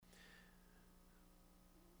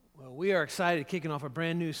Well, we are excited kicking off a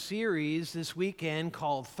brand new series this weekend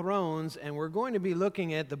called Thrones, and we're going to be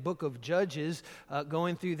looking at the book of Judges,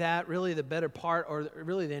 going through that really the better part, or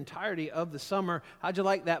really the entirety of the summer. How'd you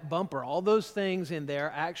like that bumper? All those things in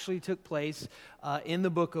there actually took place in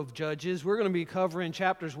the book of Judges. We're going to be covering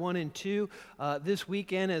chapters 1 and 2 this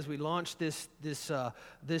weekend as we launch this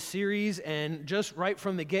series, and just right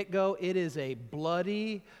from the get-go, it is a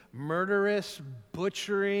bloody, murderous,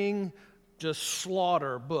 butchering, just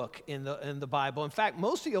slaughter book in the Bible. In fact,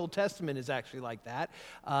 most of the Old Testament is actually like that.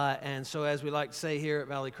 And so as we like to say here at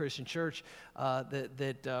Valley Christian Church,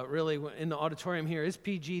 that really in the auditorium here is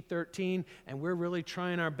PG-13, and we're really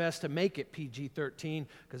trying our best to make it PG-13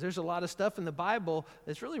 because there's a lot of stuff in the Bible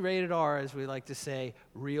that's really rated R, as we like to say,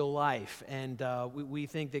 real life. And we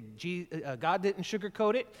think that God didn't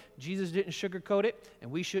sugarcoat it, Jesus didn't sugarcoat it, and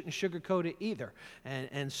we shouldn't sugarcoat it either.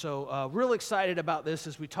 And so real excited about this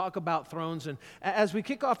as we talk about thrones. And as we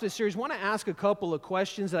kick off this series, I want to ask a couple of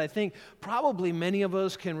questions that I think probably many of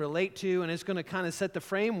us can relate to, and it's going to kind of set the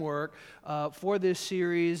framework for this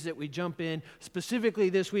series that we jump in. Specifically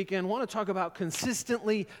this weekend, I want to talk about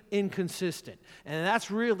consistently inconsistent. And that's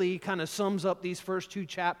really kind of sums up these first two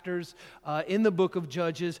chapters in the book of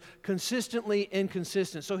Judges, consistently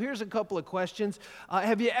inconsistent. So here's a couple of questions.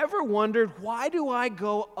 Have you ever wondered, why do I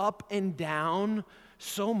go up and down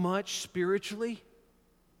so much spiritually?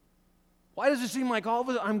 Why does it seem like all of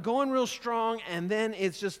a sudden I'm going real strong and then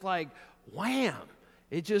it's just like wham?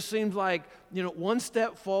 It just seems like, one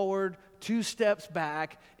step forward, two steps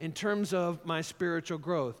back in terms of my spiritual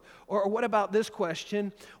growth. Or what about this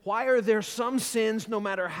question? Why are there some sins, no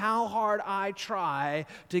matter how hard I try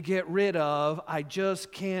to get rid of, I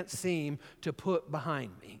just can't seem to put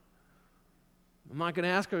behind me? I'm not going to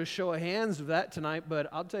ask a show of hands of that tonight, but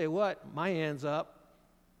I'll tell you what, my hand's up.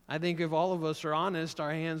 I think if all of us are honest,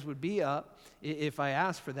 our hands would be up if I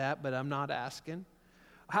asked for that, but I'm not asking.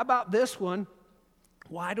 How about this one?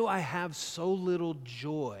 Why do I have so little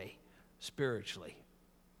joy spiritually?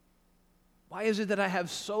 Why is it that I have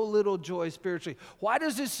so little joy spiritually? Why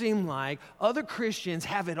does it seem like other Christians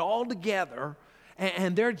have it all together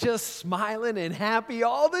and they're just smiling and happy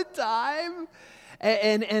all the time?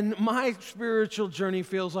 And my spiritual journey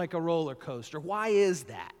feels like a roller coaster. Why is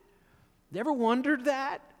that? You ever wondered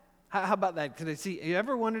that? How about that? You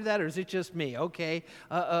ever wondered that, or is it just me? Okay,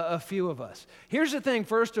 a few of us. Here's the thing,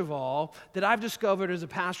 first of all, that I've discovered as a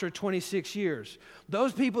pastor of 26 years.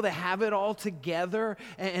 Those people that have it all together,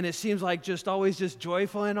 and it seems like always just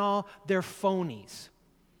joyful and all, they're phonies.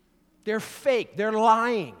 They're fake. They're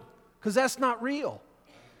lying, because that's not real.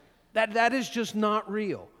 That is just not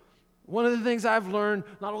real. One of the things I've learned,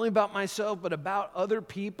 not only about myself, but about other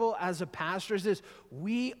people as a pastor, is this: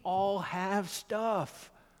 we all have stuff.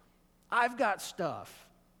 I've got stuff.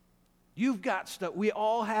 You've got stuff. We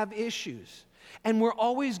all have issues. And we're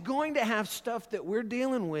always going to have stuff that we're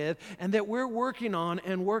dealing with and that we're working on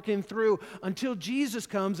and working through until Jesus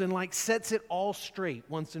comes and sets it all straight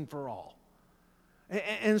once and for all.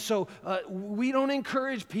 And so we don't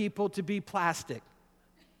encourage people to be plastic.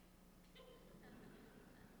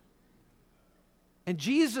 And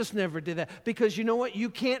Jesus never did that, because you know what? You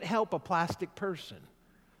can't help a plastic person.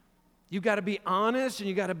 You've got to be honest and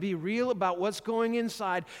you've got to be real about what's going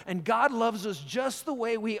inside. And God loves us just the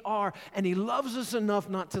way we are, and He loves us enough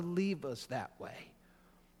not to leave us that way.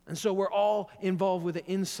 And so we're all involved with an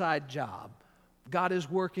inside job. God is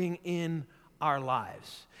working in our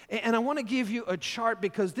lives. And I want to give you a chart,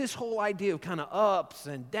 because this whole idea of kind of ups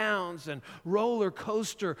and downs and roller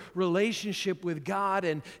coaster relationship with God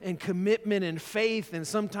and commitment and faith and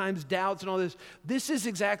sometimes doubts and all this is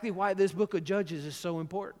exactly why this book of Judges is so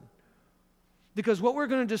important. Because what we're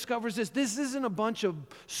going to discover is this isn't a bunch of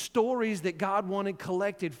stories that God wanted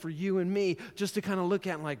collected for you and me just to kind of look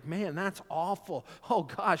at and like, man, that's awful. Oh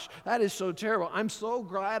gosh, that is so terrible. I'm so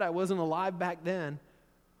glad I wasn't alive back then.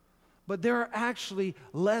 But there are actually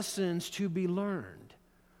lessons to be learned.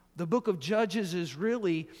 The book of Judges is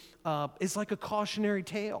really, it's like a cautionary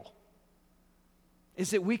tale.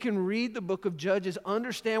 Is that we can read the book of Judges,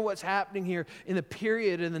 understand what's happening here in the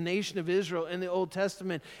period in the nation of Israel in the Old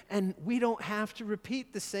Testament, and we don't have to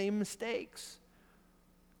repeat the same mistakes.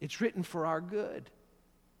 It's written for our good.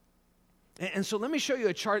 And so let me show you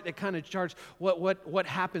a chart that kind of charts what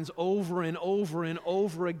happens over and over and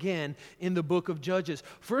over again in the book of Judges.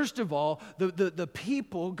 First of all, the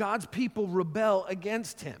people, God's people, rebel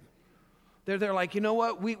against Him. They're like, you know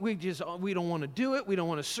what, we don't want to do it, we don't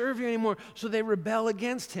want to serve you anymore, so they rebel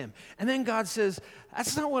against Him. And then God says,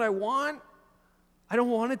 that's not what I want. I don't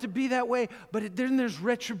want it to be that way. But then there's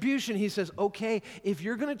retribution. He says, okay, if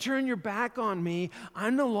you're going to turn your back on me,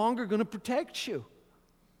 I'm no longer going to protect you.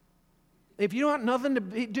 If you don't have nothing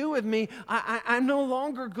to do with me, I'm no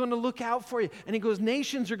longer going to look out for you. And he goes,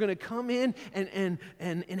 nations are going to come in, and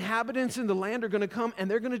inhabitants in the land are going to come, and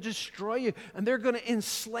they're going to destroy you, and they're going to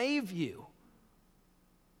enslave you.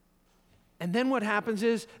 And then what happens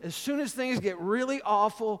is, as soon as things get really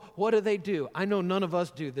awful, what do? I know none of us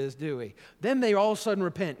do this, do we? Then they all of a sudden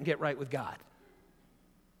repent and get right with God.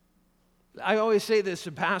 I always say this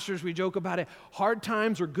to pastors, we joke about it. Hard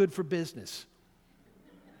times are good for business.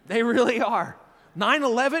 They really are.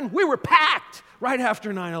 9/11, we were packed right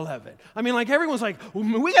after 9/11. I mean, like everyone's like,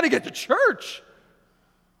 we got to get to church.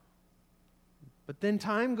 But then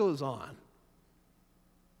time goes on.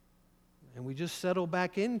 And we just settle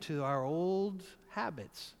back into our old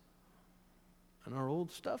habits and our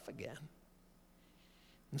old stuff again.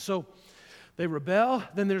 And so they rebel,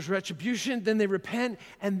 then there's retribution, then they repent,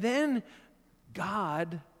 and then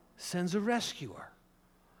God sends a rescuer.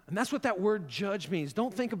 And that's what that word judge means.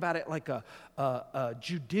 Don't think about it like a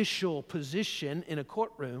judicial position in a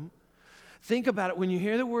courtroom. Think about it when you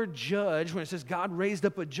hear the word judge, when it says God raised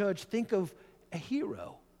up a judge, think of a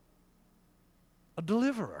hero, a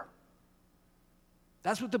deliverer.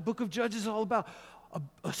 That's what the book of Judges is all about.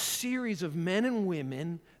 A series of men and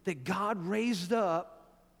women that God raised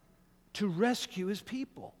up to rescue his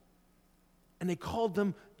people. And they called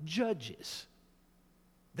them judges.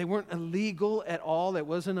 They weren't illegal at all. It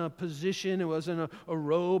wasn't a position. It wasn't a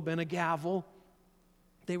robe and a gavel.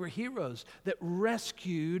 They were heroes that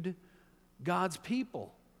rescued God's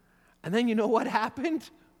people. And then you know what happened?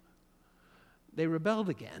 They rebelled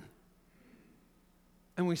again.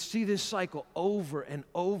 And we see this cycle over and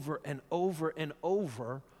over and over and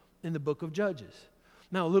over in the book of Judges.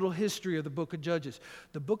 Now, a little history of the book of Judges.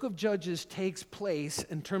 The book of Judges takes place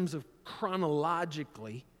in terms of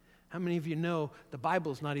chronologically. How many of you know the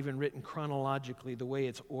Bible's not even written chronologically the way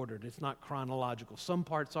it's ordered? It's not chronological. Some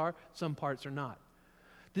parts are, some parts are not.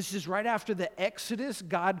 This is right after the Exodus.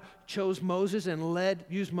 God chose Moses and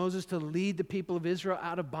used Moses to lead the people of Israel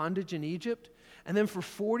out of bondage in Egypt. And then for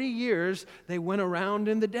 40 years, they went around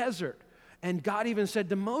in the desert. And God even said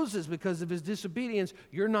to Moses, because of his disobedience,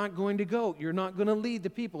 you're not going to go. You're not going to lead the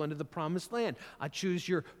people into the promised land. I choose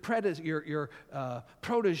your protege,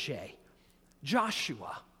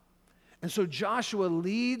 Joshua. And so Joshua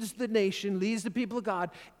leads the nation, leads the people of God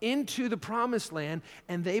into the promised land,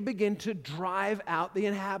 and they begin to drive out the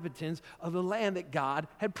inhabitants of the land that God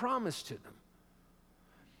had promised to them.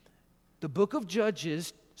 The book of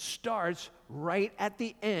Judges starts right at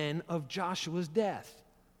the end of Joshua's death.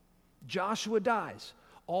 Joshua dies.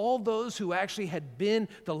 All those who actually had been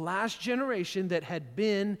the last generation that had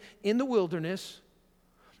been in the wilderness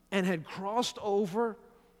and had crossed over.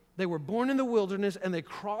 They were born in the wilderness and they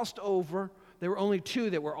crossed over. There were only two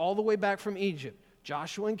that were all the way back from Egypt,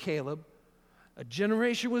 Joshua and Caleb. A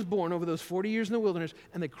generation was born over those 40 years in the wilderness,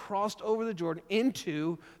 and they crossed over the Jordan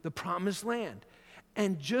into the promised land.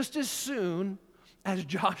 And just as soon as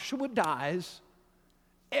Joshua dies,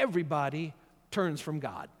 everybody turns from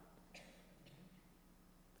God.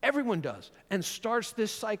 Everyone does, and starts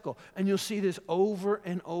this cycle. And you'll see this over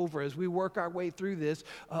and over as we work our way through this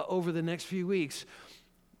over the next few weeks.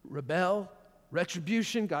 Rebel,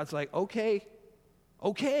 retribution. God's like, okay,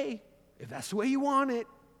 if that's the way you want it.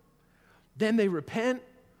 Then they repent,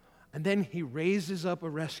 and then he raises up a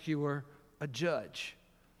rescuer, a judge.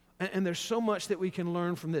 And there's so much that we can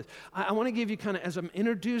learn from this. I want to give you kind of, as I'm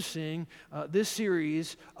introducing this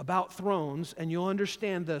series about thrones, and you'll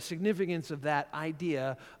understand the significance of that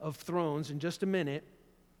idea of thrones in just a minute.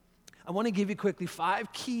 I want to give you quickly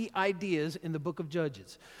 5 key ideas in the book of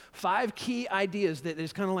Judges. 5 key ideas that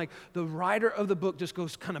is kind of like the writer of the book just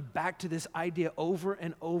goes kind of back to this idea over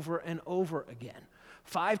and over and over again.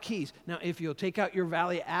 5 keys. Now, if you'll take out your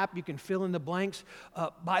Valley app, you can fill in the blanks.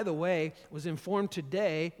 By the way, was informed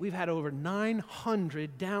today, we've had over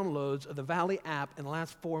 900 downloads of the Valley app in the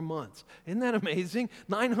last 4 months. Isn't that amazing?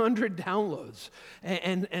 900 downloads.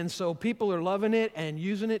 And so people are loving it and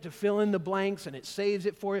using it to fill in the blanks, and it saves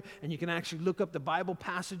it for you, and you can actually look up the Bible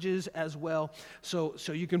passages as well, so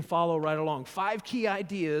you can follow right along. 5 key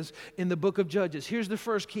ideas in the book of Judges. Here's the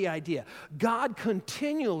first key idea. God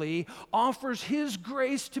continually offers his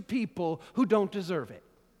grace to people who don't deserve it,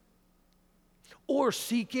 or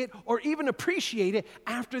seek it, or even appreciate it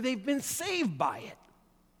after they've been saved by it.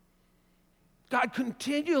 God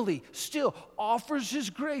continually still offers his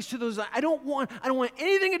grace to those. I don't want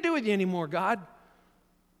anything to do with you anymore, God.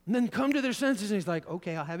 And then come to their senses, and he's like,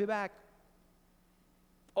 okay, I'll have you back.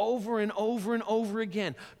 Over and over and over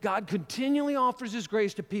again, God continually offers his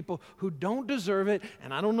grace to people who don't deserve it.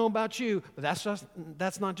 And I don't know about you, but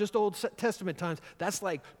that's not just Old Testament times. That's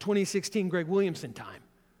like 2016 Greg Williamson time.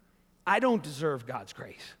 I don't deserve God's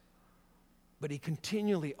grace, but he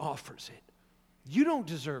continually offers it. You don't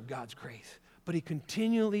deserve God's grace, but he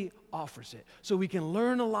continually offers it. So we can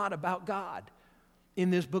learn a lot about God in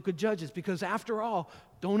this book of Judges, because after all,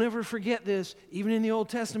 don't ever forget this, even in the Old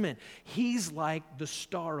Testament, he's like the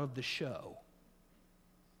star of the show.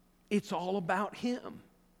 It's all about him.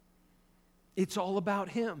 It's all about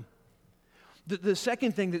him. The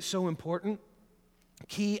second thing that's so important,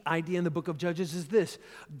 key idea in the book of Judges, is this: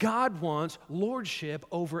 God wants lordship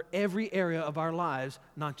over every area of our lives,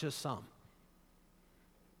 not just some.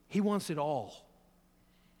 He wants it all.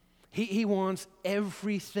 He wants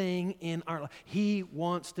everything in our life. He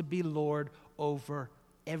wants to be Lord over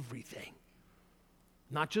everything.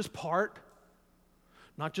 Not just part,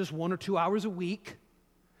 not just 1 or 2 hours a week.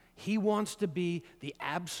 He wants to be the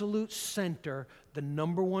absolute center, the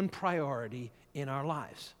number one priority in our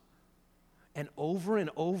lives. And over and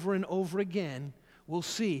over and over again, we'll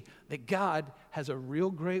see that God has a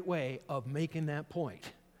real great way of making that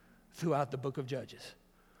point throughout the book of Judges.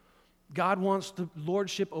 God wants the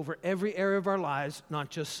lordship over every area of our lives, not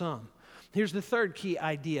just some. Here's the third key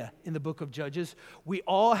idea in the book of Judges. We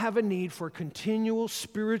all have a need for continual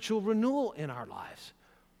spiritual renewal in our lives.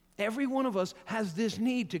 Every one of us has this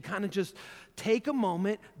need to kind of just take a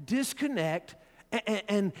moment, disconnect,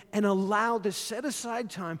 and allow the set aside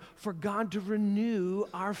time for God to renew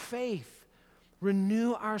our faith,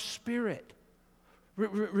 renew our spirit,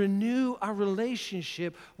 renew our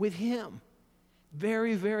relationship with him.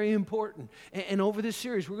 Very, very important. And over this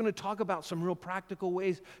series, we're going to talk about some real practical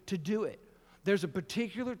ways to do it. There's a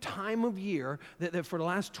particular time of year that for the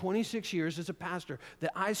last 26 years as a pastor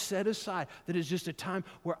that I set aside that is just a time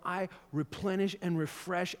where I replenish and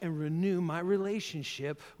refresh and renew my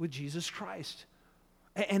relationship with Jesus Christ.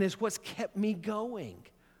 And it's what's kept me going.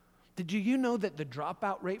 Did you know that the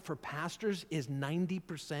dropout rate for pastors is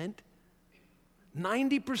 90%?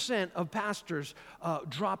 90% of pastors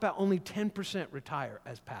drop out, only 10% retire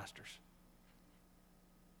as pastors.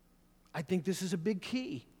 I think this is a big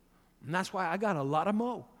key. And that's why I got a lot of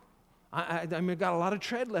mow. I got a lot of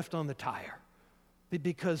tread left on the tire.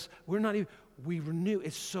 Because we renew.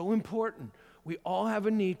 It's so important. We all have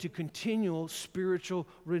a need to continual spiritual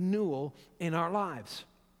renewal in our lives.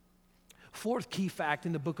 Fourth key fact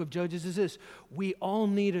in the book of Judges is this: we all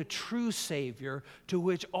need a true Savior to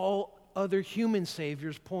which all other human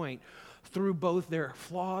saviors point through both their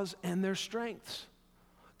flaws and their strengths.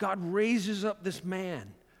 God raises up this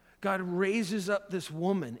man. God raises up this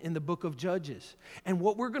woman in the book of Judges. And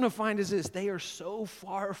what we're going to find is this: they are so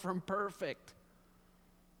far from perfect.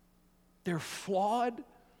 They're flawed,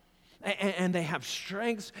 and they have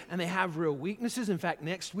strengths, and they have real weaknesses. In fact,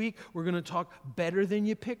 next week, we're going to talk better than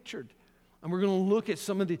you pictured. And we're going to look at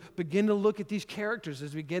begin to look at these characters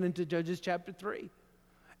as we get into Judges chapter 3.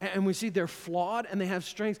 And we see they're flawed and they have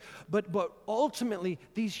strengths, but ultimately,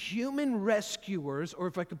 these human rescuers, or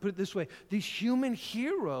if I could put it this way, these human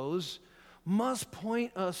heroes must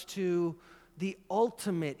point us to the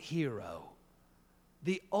ultimate hero,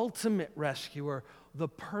 the ultimate rescuer, the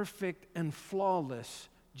perfect and flawless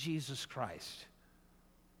Jesus Christ,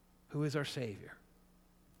 who is our Savior.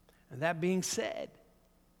 And that being said,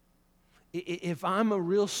 if I'm a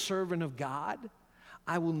real servant of God,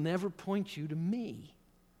 I will never point you to me.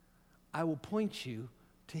 I will point you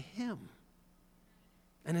to him.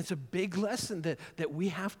 And it's a big lesson that we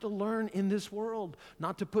have to learn in this world,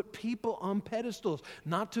 not to put people on pedestals,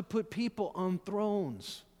 not to put people on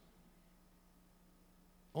thrones.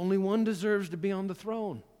 Only one deserves to be on the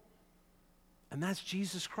throne, and that's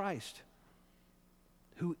Jesus Christ,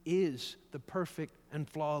 who is the perfect and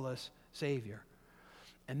flawless Savior.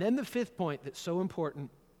 And then the fifth point that's so important,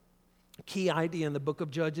 key idea in the book of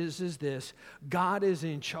Judges, is this: God is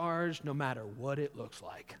in charge no matter what it looks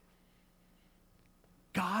like.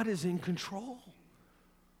 God is in control.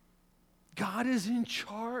 God is in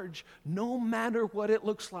charge no matter what it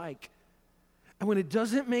looks like. And when it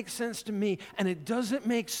doesn't make sense to me and it doesn't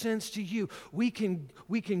make sense to you, we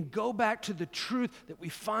can go back to the truth that we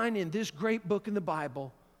find in this great book in the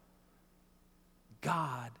Bible.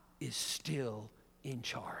 God is still in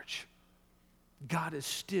charge. God is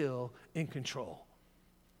still in control,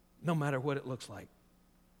 no matter what it looks like.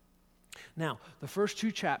 Now, the first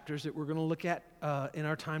two chapters that we're going to look at in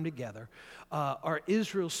our time together are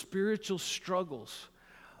Israel's spiritual struggles.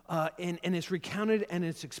 And it's recounted and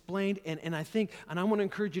it's explained. And I want to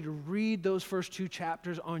encourage you to read those first two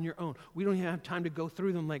chapters on your own. We don't even have time to go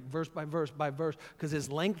through them like verse by verse by verse, because it's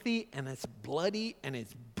lengthy and it's bloody and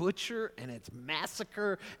it's butcher and it's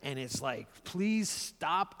massacre and it's like, please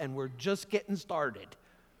stop, and we're just getting started.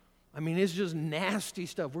 I mean, it's just nasty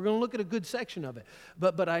stuff. We're going to look at a good section of it.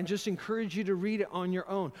 But I just encourage you to read it on your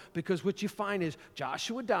own, because what you find is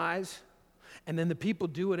Joshua dies, and then the people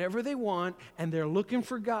do whatever they want, and they're looking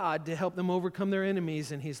for God to help them overcome their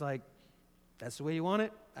enemies, and he's like, that's the way you want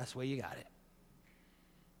it? That's the way you got it.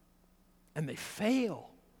 And they fail.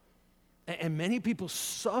 And many people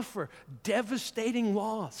suffer devastating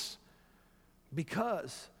loss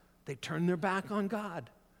because they turn their back on God.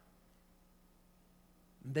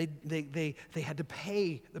 They had to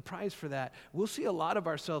pay the price for that. We'll see a lot of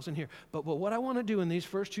ourselves in here. But what I want to do in these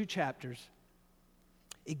first 2 chapters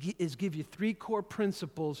is give you 3 core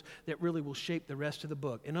principles that really will shape the rest of the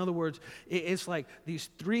book. In other words, it's like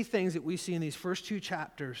these 3 things that we see in these first 2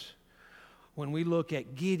 chapters when we look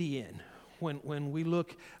at Gideon, when we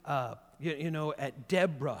look at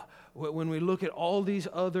Deborah, when we look at all these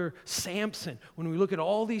other, Samson, when we look at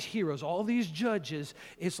all these heroes, all these judges,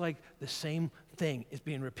 it's like the same thing is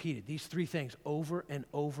being repeated. These 3 things over and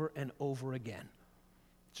over and over again.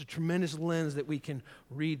 It's a tremendous lens that we can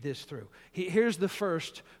read this through. Here's the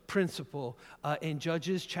first principle in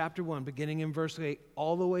Judges chapter 1, beginning in verse 8,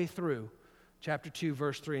 all the way through chapter 2,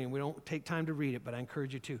 verse 3. And we don't take time to read it, but I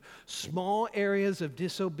encourage you to. Small areas of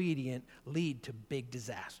disobedience lead to big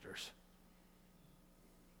disasters.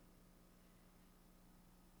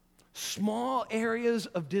 Small areas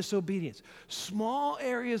of disobedience, small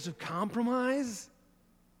areas of compromise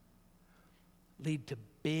lead to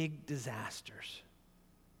big disasters.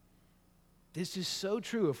 This is so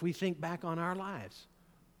true if we think back on our lives,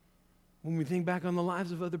 when we think back on the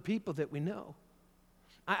lives of other people that we know.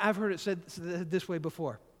 I've heard it said this way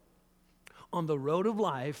before. On the road of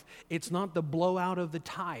life, it's not the blowout of the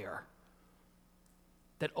tire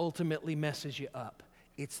that ultimately messes you up.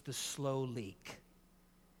 It's the slow leak.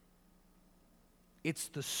 It's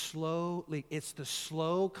the slow leak. It's the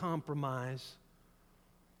slow compromise.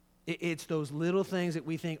 It's those little things that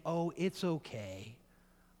we think, oh, it's okay.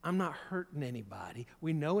 I'm not hurting anybody.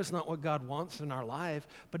 We know it's not what God wants in our life,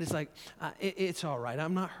 but it's like, it's all right.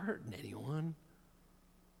 I'm not hurting anyone.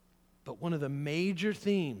 But one of the major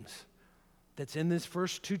themes that's in this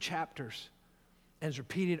first 2 chapters and is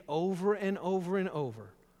repeated over and over and over,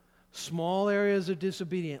 small areas of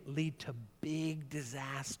disobedience lead to big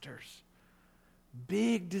disasters.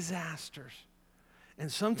 Big disasters.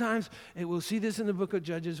 And sometimes, and we'll see this in the book of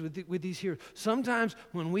Judges with these heroes, sometimes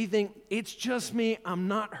when we think, it's just me, I'm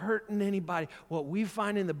not hurting anybody, what we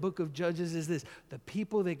find in the book of Judges is this: the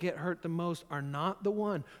people that get hurt the most are not the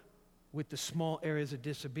one with the small areas of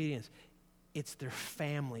disobedience. It's their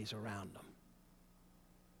families around them.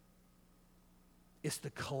 It's the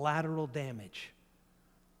collateral damage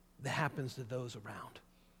that happens to those around.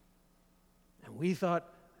 And we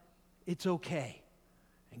thought, it's okay.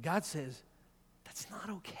 And God says, that's not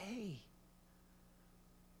okay.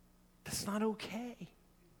 That's not okay.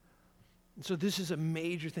 And so this is a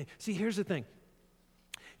major thing. See, here's the thing.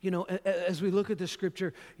 As we look at the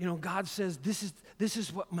scripture, God says, this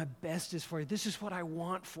is what my best is for you. This is what I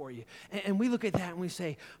want for you. And we look at that and we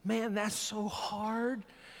say, man, that's so hard.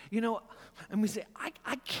 And we say,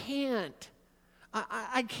 I can't.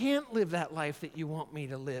 I can't live that life that you want me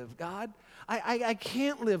to live, God. I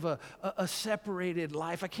can't live a separated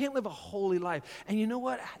life. I can't live a holy life. And you know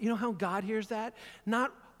what? You know how God hears that?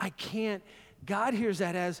 Not, I can't. God hears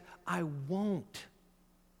that as, I won't.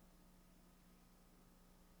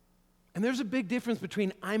 And there's a big difference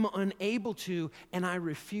between I'm unable to and I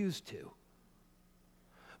refuse to.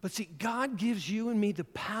 But see, God gives you and me the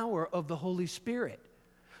power of the Holy Spirit.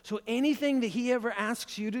 So anything that He ever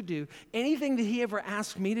asks you to do, anything that He ever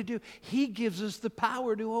asks me to do, He gives us the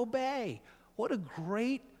power to obey. What a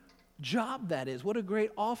great job that is. What a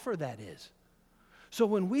great offer that is. So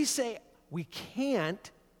when we say we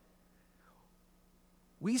can't,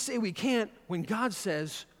 we say we can't when God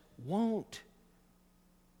says won't.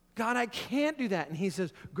 God, I can't do that. And He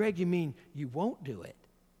says, Greg, you mean you won't do it?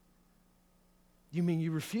 You mean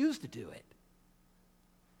you refuse to do it?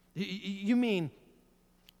 You mean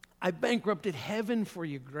I bankrupted heaven for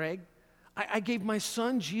you, Greg? I gave my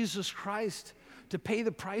son, Jesus Christ, to pay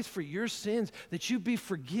the price for your sins, that you be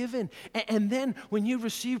forgiven. And then when you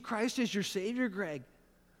receive Christ as your Savior, Greg,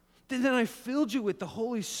 then I filled you with the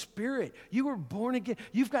Holy Spirit. You were born again.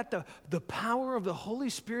 You've got the power of the Holy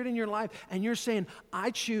Spirit in your life, and you're saying,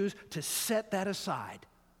 I choose to set that aside.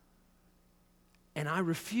 And I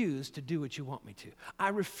refuse to do what you want me to. I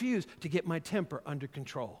refuse to get my temper under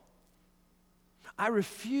control. I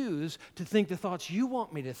refuse to think the thoughts you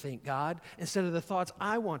want me to think, God, instead of the thoughts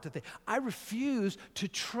I want to think. I refuse to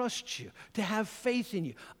trust you, to have faith in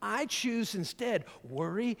you. I choose instead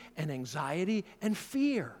worry and anxiety and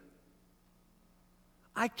fear.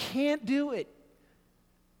 I can't do it.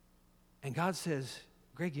 And God says,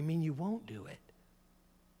 Greg, you mean you won't do it?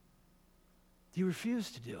 You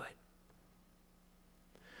refuse to do it.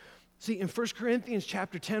 See, in 1 Corinthians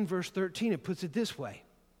chapter 10, verse 13, it puts it this way.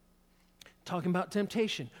 Talking about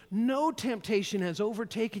temptation. No temptation has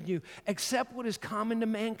overtaken you except what is common to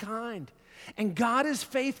mankind. And God is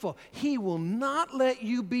faithful. He will not let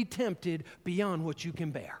you be tempted beyond what you can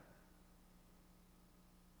bear.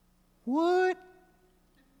 What?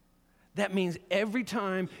 That means every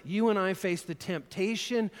time you and I face the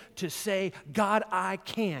temptation to say, God, I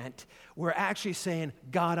can't, we're actually saying,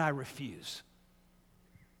 God, I refuse.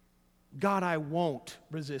 God, I won't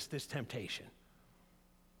resist this temptation.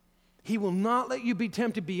 He will not let you be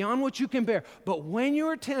tempted beyond what you can bear. But when you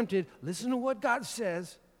are tempted, listen to what God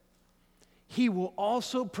says. He will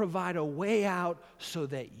also provide a way out so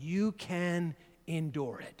that you can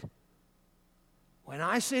endure it. When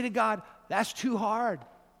I say to God, that's too hard,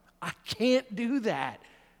 I can't do that,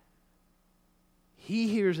 He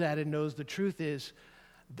hears that and knows the truth is,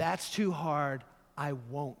 that's too hard, I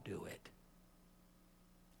won't do it.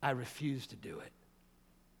 I refuse to do it.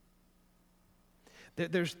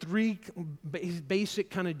 There's three basic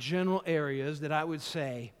kind of general areas that I would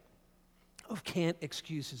say of can't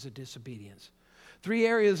excuses of disobedience. Three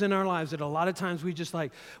areas in our lives that a lot of times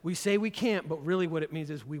we say we can't, but really what it means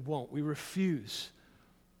is we won't. We refuse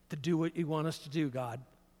to do what you want us to do, God.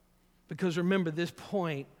 Because remember, this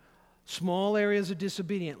point, small areas of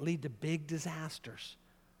disobedience lead to big disasters.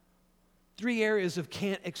 Three areas of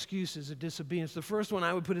can't excuses of disobedience. The first one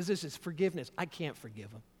I would put is this, is forgiveness. I can't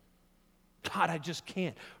forgive them. God, I just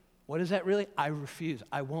can't. What is that really? I refuse.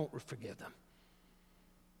 I won't forgive them.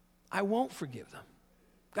 I won't forgive them.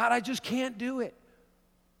 God, I just can't do it.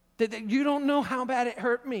 You don't know how bad it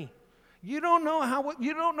hurt me. You don't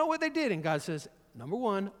know what they did. And God says, number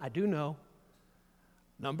one, I do know.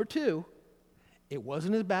 Number two, it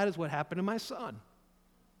wasn't as bad as what happened to my son.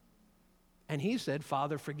 And He said,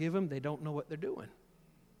 Father, forgive them. They don't know what they're doing.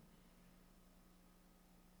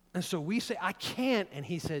 And so we say, I can't. And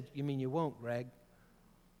He said, you mean you won't, Greg?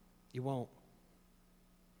 You won't.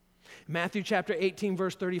 Matthew chapter 18,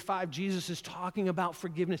 verse 35, Jesus is talking about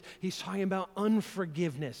forgiveness. He's talking about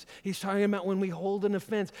unforgiveness. He's talking about when we hold an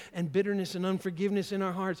offense and bitterness and unforgiveness in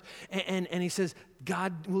our hearts. And He says,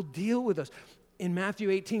 God will deal with us. In Matthew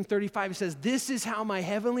 18:35, He says, this is how my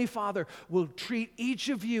heavenly Father will treat each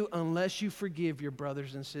of you unless you forgive your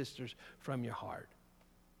brothers and sisters from your heart.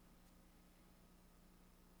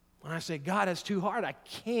 When I say, God, that's too hard, I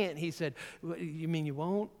can't, He said, you mean you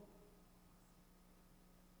won't?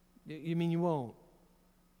 You mean you won't?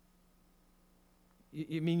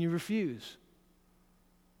 You mean you refuse?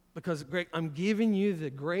 Because, Greg, I'm giving you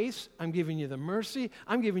the grace, I'm giving you the mercy,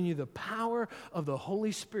 I'm giving you the power of the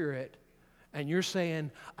Holy Spirit, and you're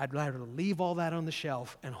saying, I'd rather leave all that on the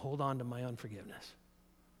shelf and hold on to my unforgiveness.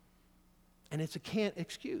 And it's a can't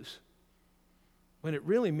excuse, when it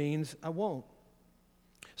really means I won't.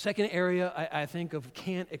 Second area I think of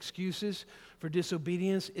can't excuses for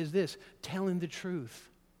disobedience is this, telling the truth.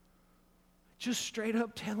 Just straight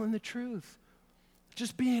up telling the truth.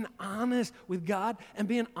 Just being honest with God and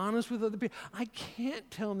being honest with other people. I can't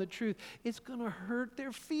tell them the truth. It's going to hurt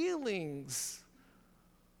their feelings.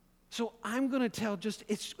 So I'm going to tell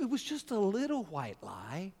it was just a little white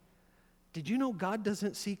lie. Did you know God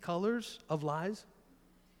doesn't see colors of lies?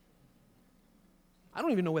 I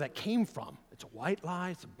don't even know where that came from. It's a white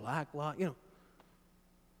lie, it's a black lie,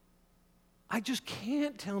 I just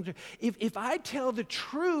can't tell them. If I tell the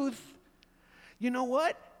truth, you know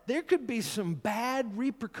what? There could be some bad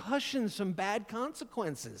repercussions, some bad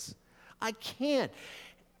consequences. I can't.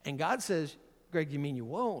 And God says, Greg, you mean you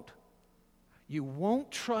won't? You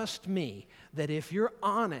won't trust me that if you're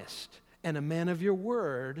honest and a man of your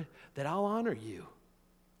word, that I'll honor you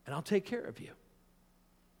and I'll take care of you.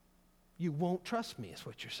 You won't trust me is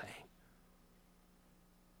what you're saying.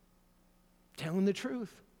 Telling the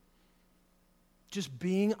truth. Just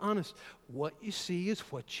being honest. What you see is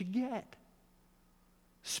what you get.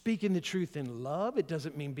 Speaking the truth in love, it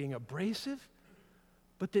doesn't mean being abrasive,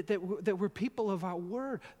 but that we're people of our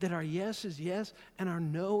word, that our yes is yes and our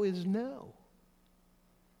no is no.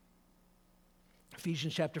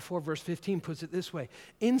 Ephesians chapter 4, verse 15 puts it this way.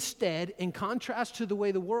 Instead, in contrast to the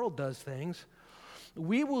way the world does things,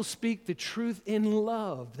 we will speak the truth in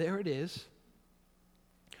love. There it is.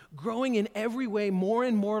 Growing in every way more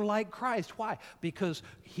and more like Christ. Why? Because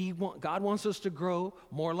God wants us to grow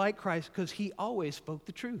more like Christ because He always spoke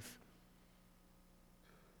the truth.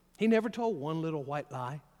 He never told one little white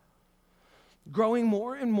lie. Growing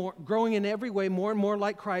in every way more and more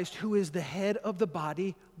like Christ, who is the head of the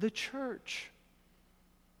body, the church.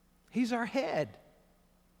 He's our head.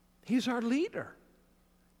 He's our leader.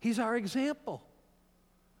 He's our example.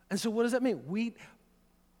 And so what does that mean?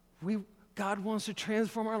 God wants to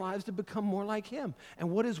transform our lives to become more like him. And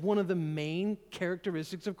what is one of the main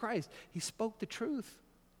characteristics of Christ? He spoke the truth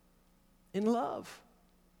in love.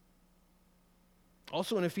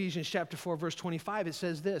 Also in Ephesians chapter 4, verse 25, it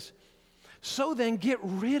says this, so then get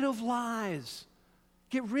rid of lies.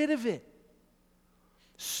 Get rid of it.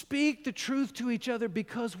 Speak the truth to each other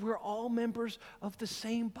because we're all members of the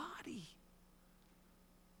same body.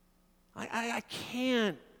 I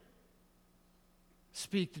can't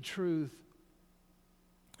speak the truth.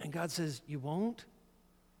 And God says, you won't?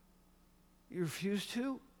 You refuse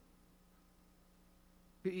to?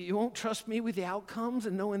 You won't trust me with the outcomes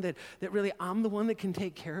and knowing that really I'm the one that can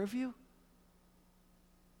take care of you?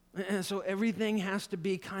 And so everything has to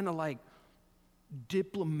be kind of like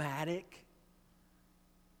diplomatic.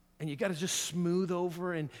 And you got to just smooth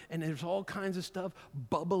over and there's all kinds of stuff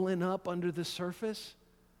bubbling up under the surface.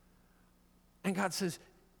 And God says,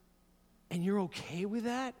 and you're okay with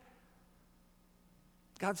that?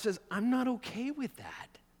 God says, I'm not okay with that.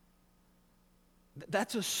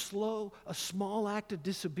 That's a small act of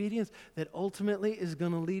disobedience that ultimately is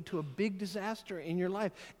going to lead to a big disaster in your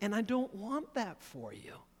life. And I don't want that for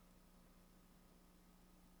you.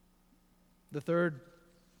 The third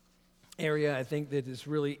area I think that is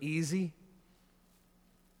really easy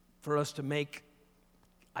for us to make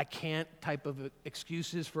I can't type of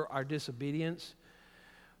excuses for our disobedience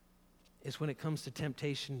is when it comes to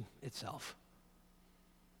temptation itself.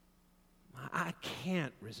 I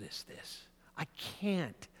can't resist this. I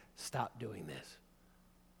can't stop doing this.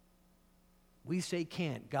 We say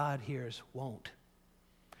can't. God hears won't.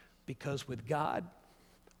 Because with God,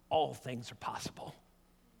 all things are possible.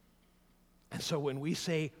 And so when we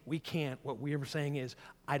say we can't, what we are saying is,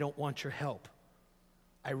 I don't want your help.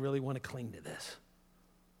 I really want to cling to this.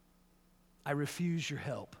 I refuse your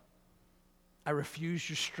help. I refuse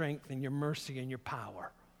your strength and your mercy and your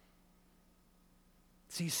power.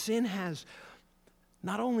 See, sin has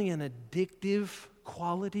not only an addictive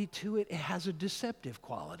quality to it, it has a deceptive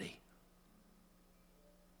quality.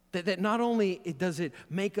 That not only does it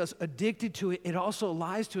make us addicted to it, it also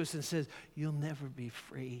lies to us and says, you'll never be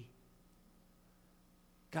free.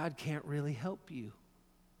 God can't really help you.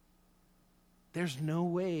 There's no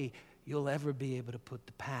way you'll ever be able to put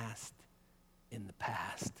the past in the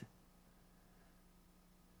past.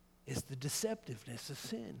 It's the deceptiveness of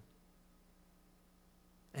sin.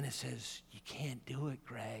 And it says, you can't do it,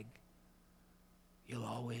 Greg. You'll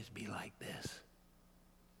always be like this.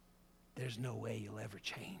 There's no way you'll ever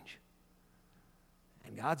change.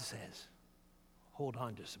 And God says, hold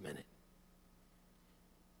on just a minute.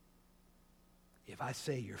 If I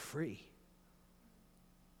say you're free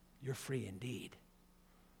indeed.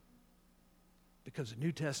 Because the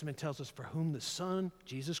New Testament tells us, for whom the Son,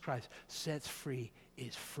 Jesus Christ, sets free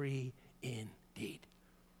is free indeed.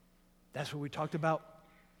 That's what we talked about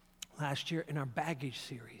last year in our baggage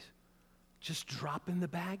series. Just dropping the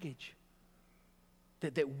baggage.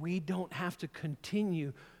 That we don't have to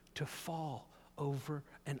continue to fall over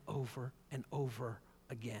and over and over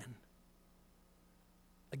again.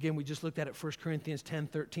 Again, we just looked at it, 1 Corinthians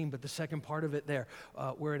 10:13, but the second part of it there,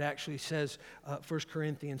 where it actually says, 1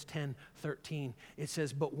 Corinthians 10:13, it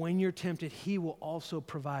says, but when you're tempted, he will also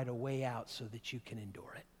provide a way out so that you can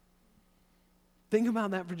endure it. Think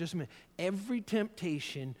about that for just a minute. Every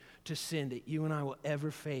temptation to sin that you and I will ever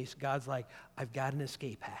face, God's like, I've got an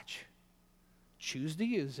escape hatch. Choose to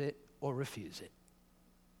use it or refuse it.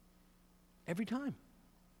 Every time.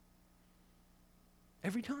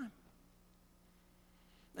 Every time.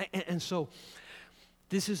 And so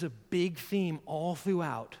this is a big theme all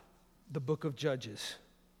throughout the book of Judges.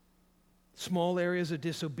 Small areas of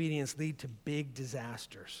disobedience lead to big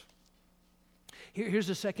disasters. Here's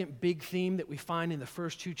the second big theme that we find in the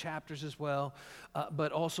first two chapters as well,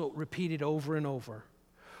 but also repeated over and over.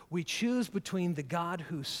 We choose between the God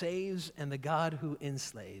who saves and the God who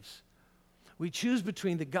enslaves. We choose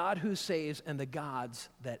between the God who saves and the gods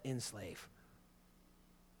that enslave.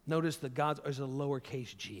 Notice the gods is a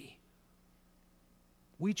lowercase g.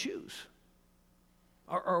 We choose.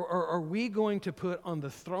 Are we going to put on the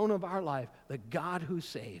throne of our life the God who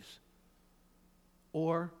saves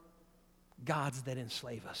or gods that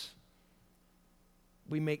enslave us?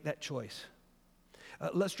 We make that choice.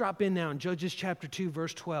 Let's drop in now in Judges chapter 2,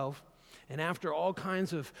 verse 12. And after all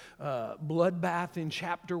kinds of bloodbath in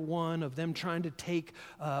chapter 1 of them trying to take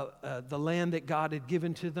the land that God had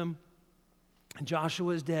given to them,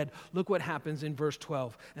 Joshua is dead. Look what happens in verse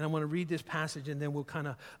 12. And I want to read this passage and then we'll kind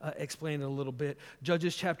of explain it a little bit.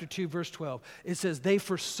 Judges chapter 2, verse 12. It says, they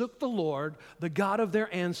forsook the Lord, the God of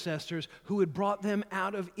their ancestors, who had brought them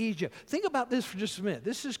out of Egypt. Think about this for just a minute.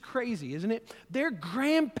 This is crazy, isn't it? Their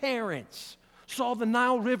grandparents saw the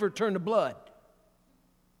Nile River turn to blood.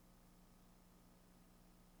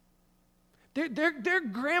 Their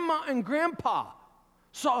grandma and grandpa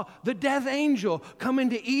saw the death angel come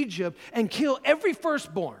into Egypt and kill every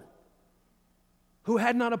firstborn who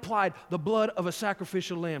had not applied the blood of a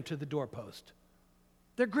sacrificial lamb to the doorpost.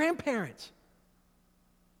 Their grandparents.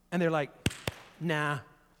 And they're like, nah,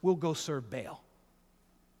 we'll go serve Baal.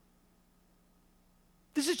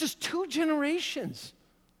 This is just 2 generations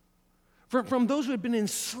from those who had been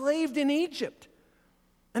enslaved in Egypt.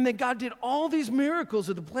 And that God did all these miracles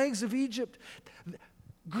of the plagues of Egypt.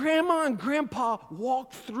 Grandma and grandpa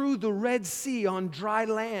walked through the Red Sea on dry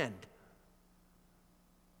land.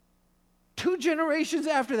 2 generations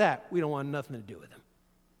after that, we don't want nothing to do with him.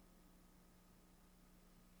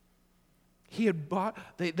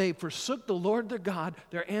 They forsook the Lord their God,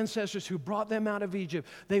 their ancestors who brought them out of Egypt.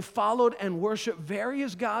 They followed and worshiped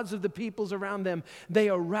various gods of the peoples around them. They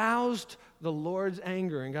aroused the Lord's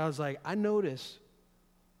anger. And God's like, I notice.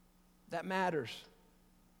 That matters.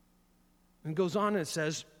 And goes on and it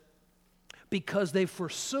says, because they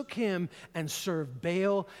forsook him and served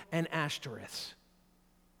Baal and Ashtoreths,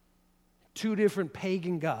 2 different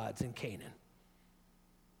pagan gods in Canaan.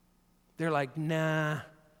 They're like, nah,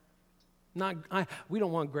 we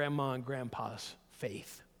don't want grandma and grandpa's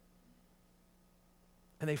faith.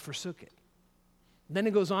 And they forsook it. Then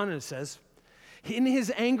it goes on and it says, in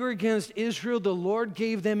his anger against Israel, the Lord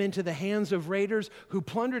gave them into the hands of raiders who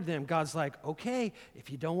plundered them. God's like, okay, if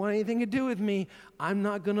you don't want anything to do with me, I'm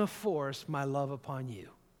not going to force my love upon you.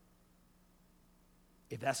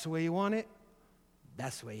 If that's the way you want it,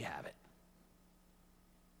 that's the way you have it.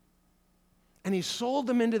 And he sold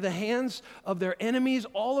them into the hands of their enemies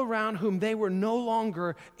all around whom they were no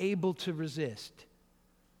longer able to resist.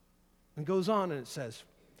 And goes on and it says,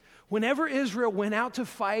 whenever Israel went out to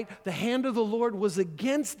fight, the hand of the Lord was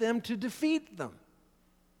against them to defeat them,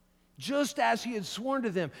 just as he had sworn to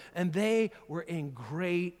them, and they were in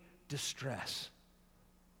great distress.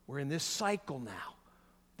 We're in this cycle now,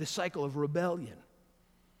 this cycle of rebellion.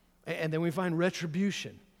 And then we find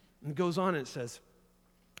retribution. And it goes on and it says,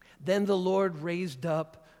 then the Lord raised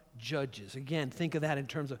up judges. Again, think of that in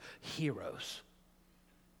terms of heroes,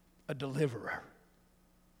 a deliverer.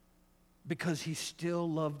 Because he still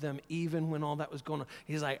loved them even when all that was going on.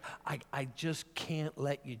 He's like, I just can't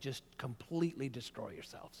let you just completely destroy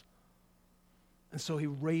yourselves. And so he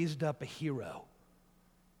raised up a hero,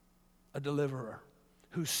 a deliverer,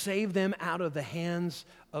 who saved them out of the hands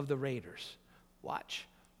of the raiders. Watch.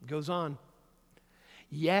 It goes on.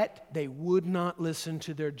 Yet they would not listen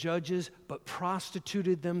to their judges, but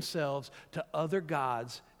prostituted themselves to other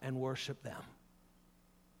gods and worshiped them.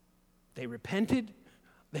 They repented.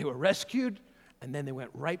 They were rescued, and then they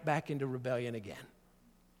went right back into rebellion again.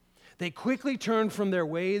 They quickly turned from their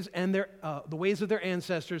ways and the ways of their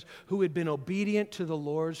ancestors who had been obedient to the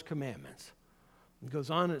Lord's commandments. It goes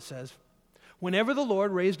on and it says, whenever the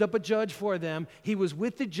Lord raised up a judge for them, he was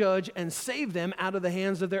with the judge and saved them out of the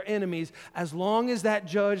hands of their enemies as long as that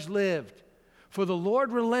judge lived. For the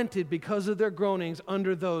Lord relented because of their groanings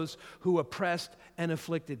under those who oppressed and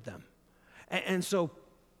afflicted them. And so,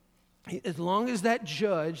 as long as that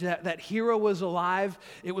judge, that hero was alive,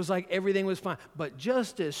 it was like everything was fine. But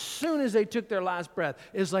just as soon as they took their last breath,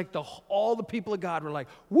 it's like all the people of God were like,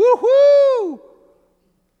 woohoo!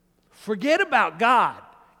 Forget about God.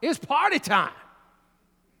 It's party time.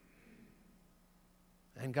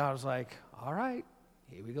 And God was like, all right,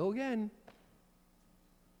 here we go again.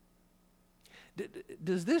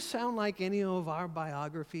 Does this sound like any of our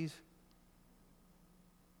biographies?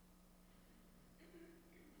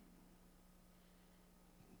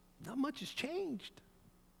 Not much has changed.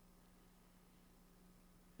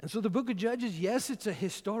 And so the book of Judges, yes, it's a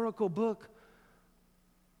historical book,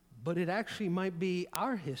 but it actually might be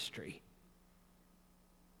our history,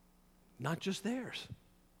 not just theirs.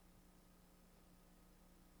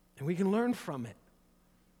 And we can learn from it.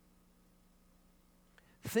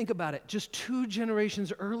 Think about it. Just 2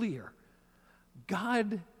 generations earlier,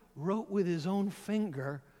 God wrote with his own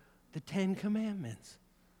finger the 10 Commandments.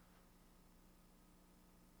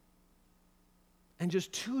 And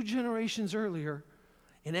just 2 generations earlier,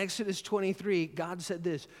 in Exodus 23, God said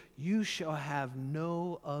this, you shall have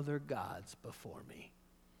no other gods before me.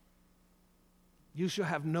 You shall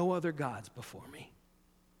have no other gods before me.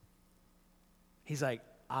 He's like,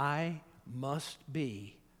 I must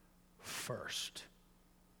be first.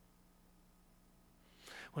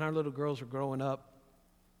 When our little girls were growing up,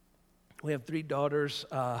 we have 3 daughters,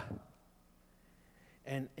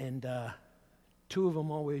 and two of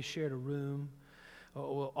them always shared a room,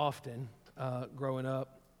 well, often growing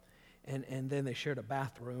up, and then they shared a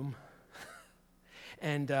bathroom.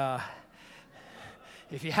 And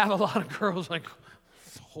if you have a lot of girls, like,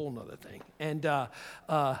 it's a whole nother thing. And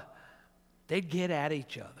they'd get at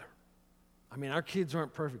each other. I mean, our kids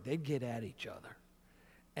aren't perfect. They'd get at each other.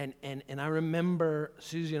 And I remember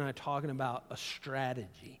Susie and I talking about a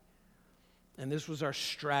strategy. And this was our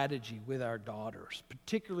strategy with our daughters,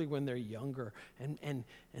 particularly when they're younger. And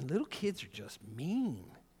little kids are just mean.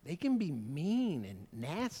 They can be mean and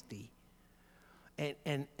nasty.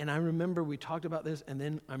 And I remember we talked about this, and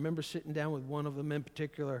then I remember sitting down with one of them in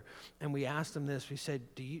particular, and we asked them this. We said,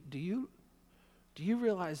 do you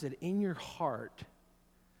realize that in your heart,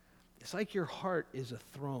 it's like your heart is a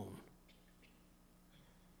throne?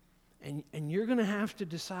 And you're going to have to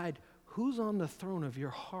decide who's on the throne of your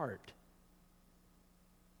heart.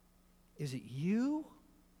 Is it you,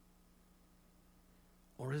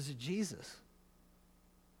 or is it Jesus?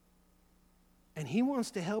 And he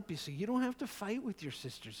wants to help you so you don't have to fight with your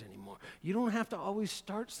sisters anymore. You don't have to always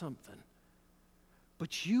start something.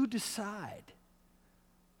 But you decide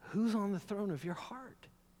who's on the throne of your heart.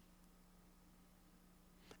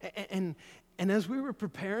 And as we were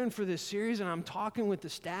preparing for this series, and I'm talking with the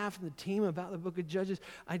staff and the team about the book of Judges,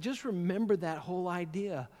 I just remembered that whole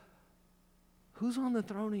idea. Who's on the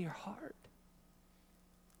throne of your heart?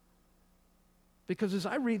 Because as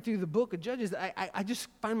I read through the book of Judges, I just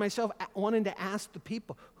find myself wanting to ask the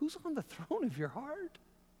people, who's on the throne of your heart?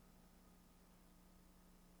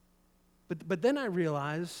 But then I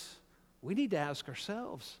realize we need to ask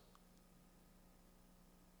ourselves.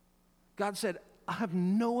 God said, I have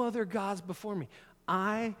no other gods before me.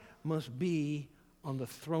 I must be on the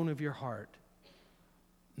throne of your heart.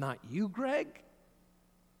 Not you, Greg.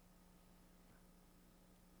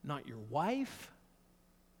 Not your wife.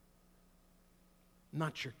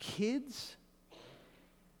 Not your kids.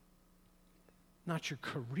 Not your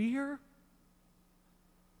career.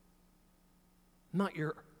 Not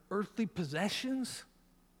your earthly possessions.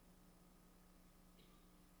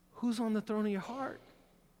 Who's on the throne of your heart?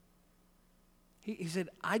 He said,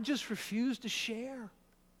 I just refuse to share.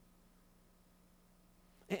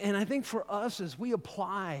 And I think for us, as we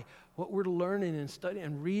apply what we're learning and studying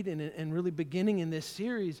and reading and really beginning in this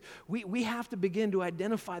series, we have to begin to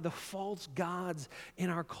identify the false gods in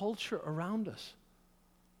our culture around us.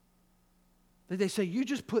 That they say, you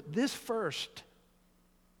just put this first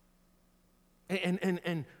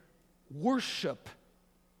and worship.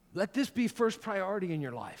 Let this be first priority in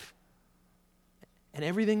your life. And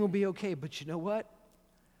everything will be okay. But you know what?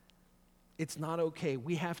 It's not okay.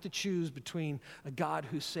 We have to choose between a God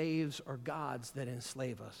who saves or gods that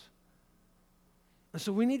enslave us. And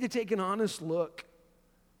so we need to take an honest look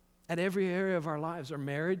at every area of our lives, our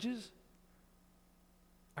marriages,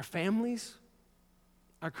 our families,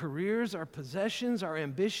 our careers, our possessions, our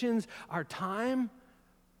ambitions, our time.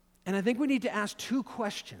 And I think we need to ask 2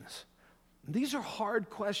 questions. These are hard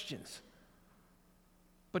questions.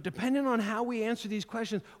 But depending on how we answer these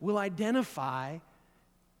questions, we'll identify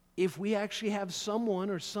if we actually have someone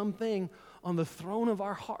or something on the throne of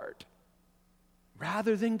our heart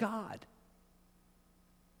rather than God.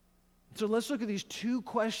 So let's look at these 2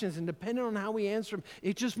 questions, and depending on how we answer them,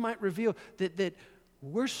 it just might reveal that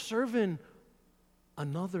we're serving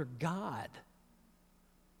another God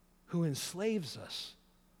who enslaves us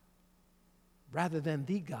rather than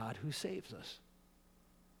the God who saves us.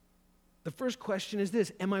 The first question is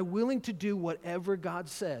this: am I willing to do whatever God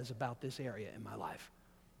says about this area in my life?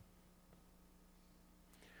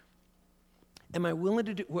 Am I willing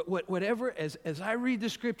to do whatever, as I read the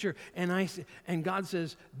scripture and God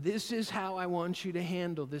says, this is how I want you to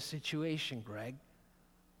handle this situation, Greg?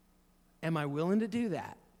 Am I willing to do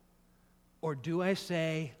that? Or do I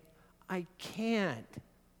say, I can't?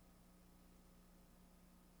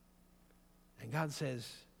 And God says,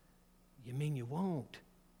 you mean you won't?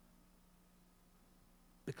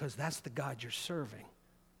 Because that's the God you're serving.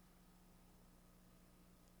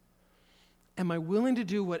 Am I willing to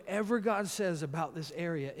do whatever God says about this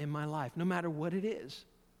area in my life, no matter what it is?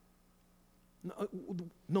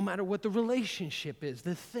 No matter what the relationship is,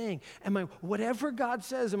 the thing. Whatever God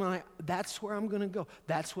says, am I like, that's where I'm going to go.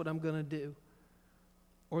 That's what I'm going to do.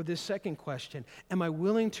 Or this second question, am I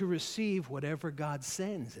willing to receive whatever God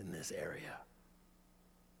sends in this area?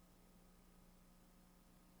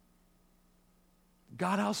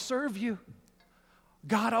 God, I'll serve you.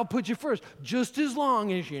 God, I'll put you first, just as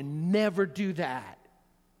long as you never do that.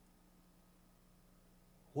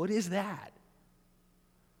 What is that?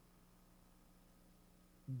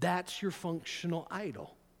 That's your functional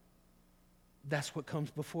idol. That's what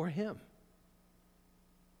comes before him.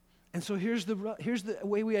 And so here's the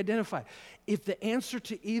way we identify. If the answer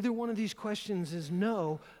to either one of these questions is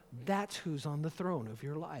no, that's who's on the throne of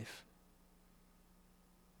your life.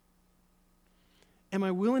 Am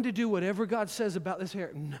I willing to do whatever God says about this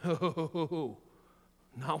area? No,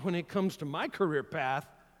 not when it comes to my career path.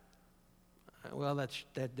 Well,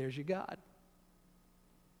 there's your God.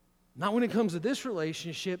 Not when it comes to this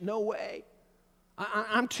relationship, no way.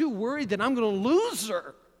 I'm too worried that I'm going to lose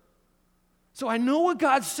her. So I know what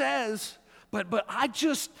God says, but I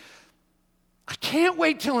can't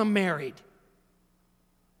wait till I'm married.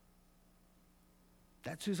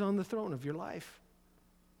 That's who's on the throne of your life.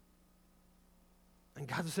 And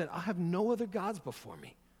God said, I have no other gods before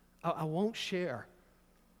me. I won't share.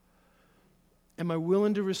 Am I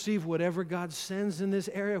willing to receive whatever God sends in this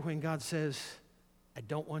area when God says, I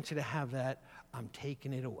don't want you to have that, I'm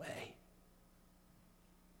taking it away?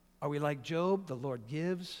 Are we like Job? The Lord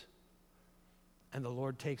gives and the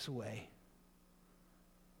Lord takes away.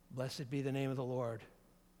 Blessed be the name of the Lord.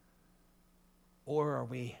 Or are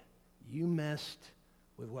we, you messed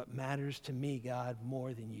with what matters to me, God,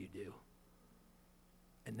 more than you do.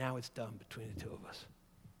 And now it's done between the two of us.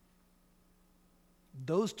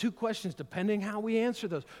 Those two questions, depending how we answer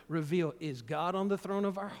those, reveal, is God on the throne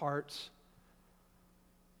of our hearts,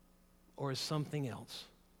 or is something else,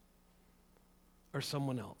 or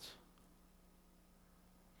someone else?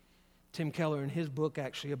 Tim Keller, in his book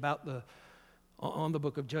actually on the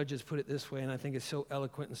book of Judges, put it this way, and I think it's so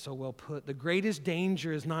eloquent and so well put. The greatest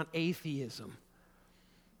danger is not atheism,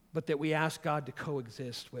 but that we ask God to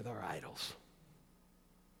coexist with our idols.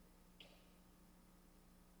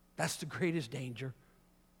 That's the greatest danger.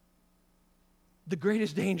 The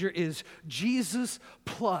greatest danger is Jesus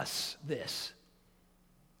plus this,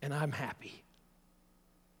 and I'm happy.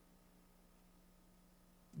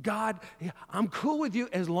 God, I'm cool with you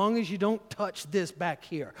as long as you don't touch this back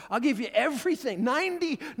here. I'll give you everything,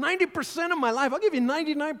 90% of my life. I'll give you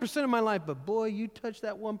 99% of my life, but boy, you touch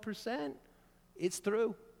that 1%, it's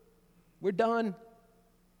through. We're done.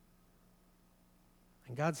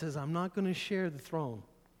 And God says, I'm not going to share the throne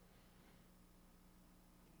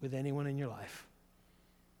with anyone in your life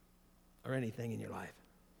or anything in your life.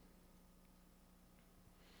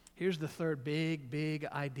 Here's the third big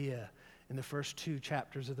idea in the first two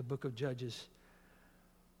chapters of the book of Judges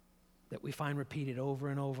that we find repeated over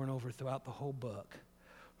and over and over throughout the whole book.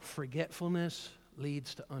 Forgetfulness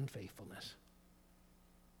leads to unfaithfulness.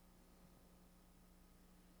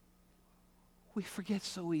 We forget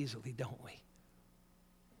so easily, don't we?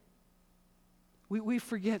 We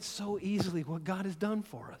forget so easily what God has done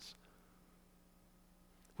for us.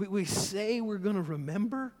 We say we're going to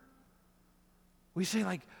remember. We say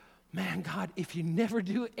like, man, God, if you never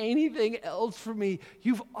do anything else for me,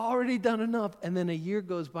 you've already done enough. And then a year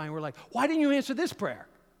goes by and we're like, why didn't you answer this prayer?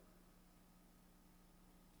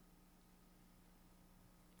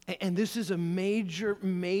 And this is a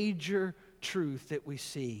major truth that we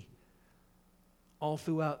see all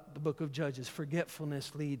throughout the book of Judges.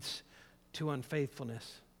 Forgetfulness leads to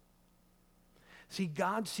unfaithfulness. See,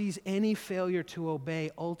 God sees any failure to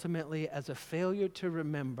obey ultimately as a failure to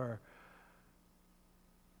remember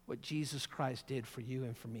what Jesus Christ did for you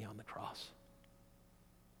and for me on the cross.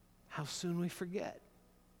 How soon we forget.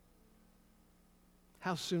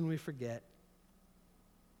 How soon we forget.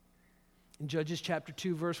 In Judges chapter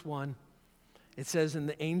 2, verse 1, it says, and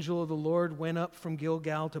the angel of the Lord went up from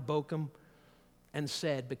Gilgal to Bochum and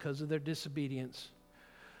said, because of their disobedience,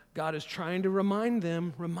 God is trying to remind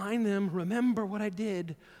them, remember what I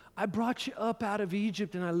did. I brought you up out of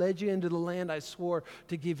Egypt and I led you into the land I swore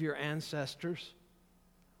to give your ancestors.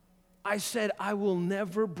 I said, I will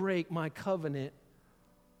never break my covenant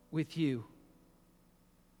with you.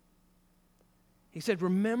 He said,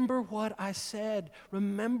 remember what I said.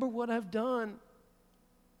 Remember what I've done.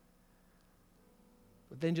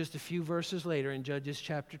 But then just a few verses later in Judges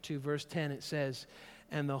chapter 2, verse 10, it says,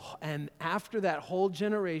 and after that whole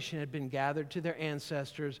generation had been gathered to their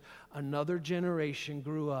ancestors, another generation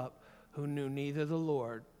grew up who knew neither the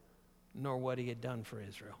Lord nor what he had done for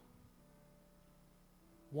Israel.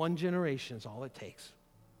 One generation is all it takes.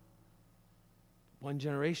 One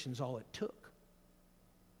generation is all it took.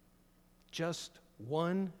 Just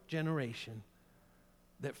one generation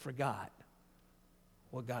that forgot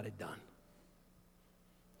what God had done.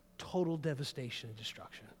 Total devastation and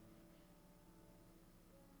destruction.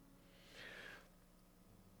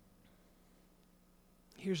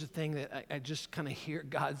 Here's the thing that I just kind of hear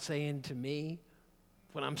God saying to me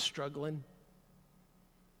when I'm struggling.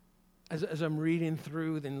 as I'm reading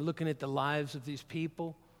through and looking at the lives of these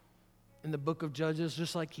people in the book of Judges,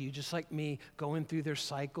 just like you, just like me, going through their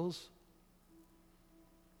cycles,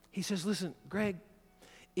 he says, listen, Greg,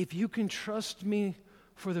 if you can trust me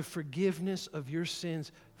for the forgiveness of your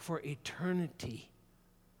sins for eternity,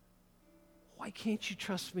 why can't you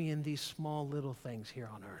trust me in these small little things here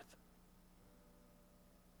on earth?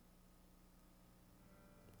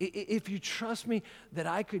 If you trust me that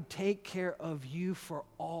I could take care of you for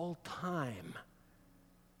all time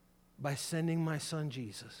by sending my son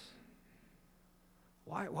Jesus,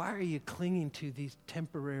 why are you clinging to these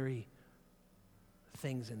temporary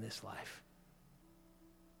things in this life?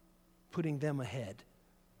 Putting them ahead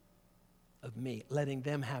of me, letting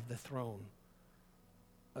them have the throne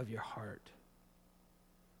of your heart.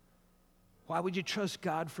 Why would you trust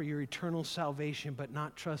God for your eternal salvation but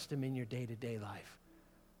not trust him in your day-to-day life?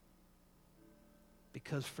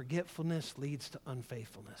 Because forgetfulness leads to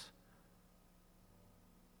unfaithfulness.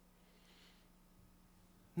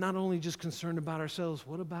 Not only just concerned about ourselves,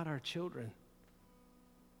 what about our children?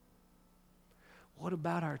 What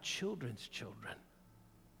about our children's children?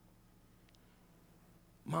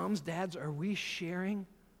 Moms, dads, are we sharing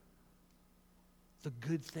the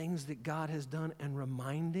good things that God has done and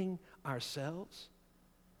reminding ourselves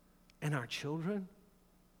and our children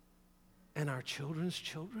and our children's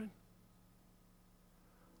children?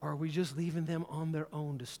 Or are we just leaving them on their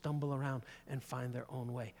own to stumble around and find their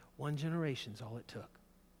own way? One generation's all it took.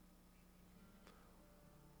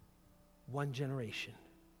 One generation.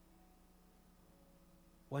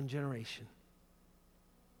 One generation.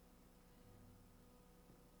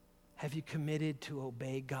 Have you committed to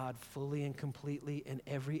obey God fully and completely in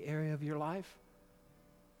every area of your life?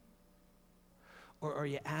 Or are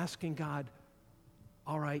you asking God,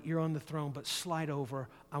 all right, you're on the throne, but slide over.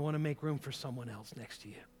 I want to make room for someone else next to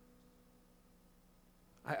you.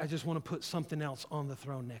 I just want to put something else on the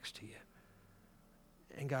throne next to you.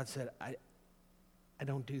 And God said, I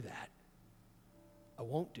don't do that. I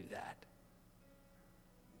won't do that.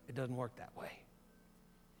 It doesn't work that way.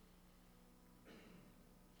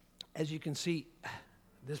 As you can see,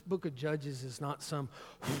 this book of Judges is not some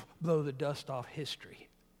blow the dust off history.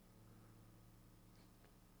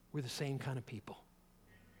 We're the same kind of people.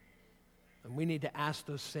 And we need to ask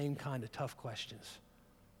those same kind of tough questions.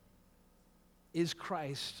 Is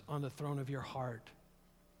Christ on the throne of your heart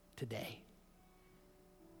today?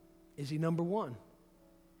 Is he number one?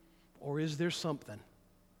 Or is there something?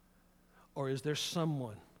 Or is there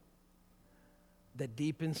someone that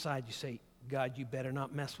deep inside you say, God, you better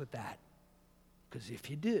not mess with that? Because if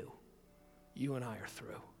you do, you and I are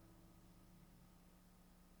through.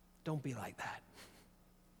 Don't be like that.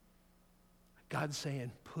 God's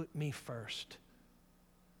saying, put me first.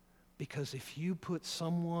 Because if you put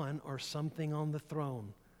someone or something on the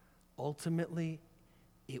throne, ultimately,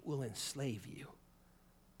 it will enslave you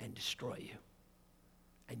and destroy you.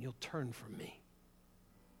 And you'll turn from me.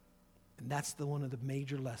 And that's one of the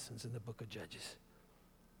major lessons in the book of Judges.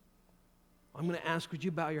 I'm going to ask, would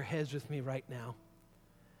you bow your heads with me right now?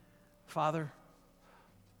 Father,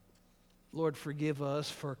 Lord, forgive us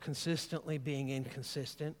for consistently being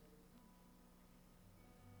inconsistent.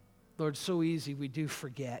 Lord, so easy we do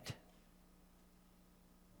forget.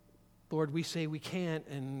 Lord, we say we can't,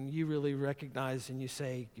 and you really recognize and you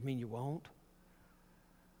say, you mean you won't?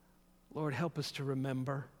 Lord, help us to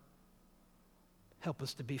remember. Help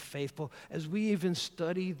us to be faithful. As we even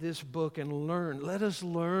study this book and learn, let us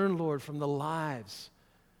learn, Lord, from the lives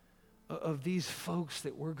of these folks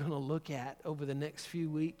that we're going to look at over the next few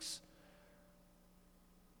weeks.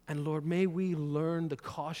 And Lord, may we learn the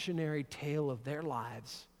cautionary tale of their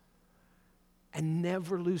lives and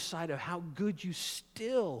never lose sight of how good you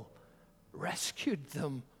still rescued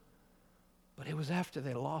them. But it was after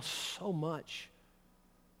they lost so much,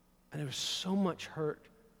 and there was so much hurt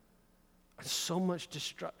and so much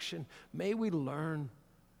destruction. May we learn.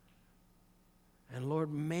 And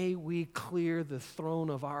Lord, may we clear the throne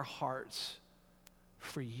of our hearts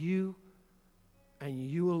for you and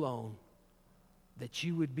you alone, that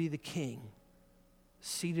you would be the King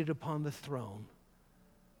seated upon the throne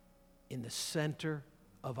in the center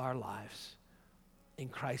of our lives. In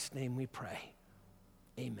Christ's name we pray.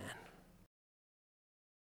 Amen.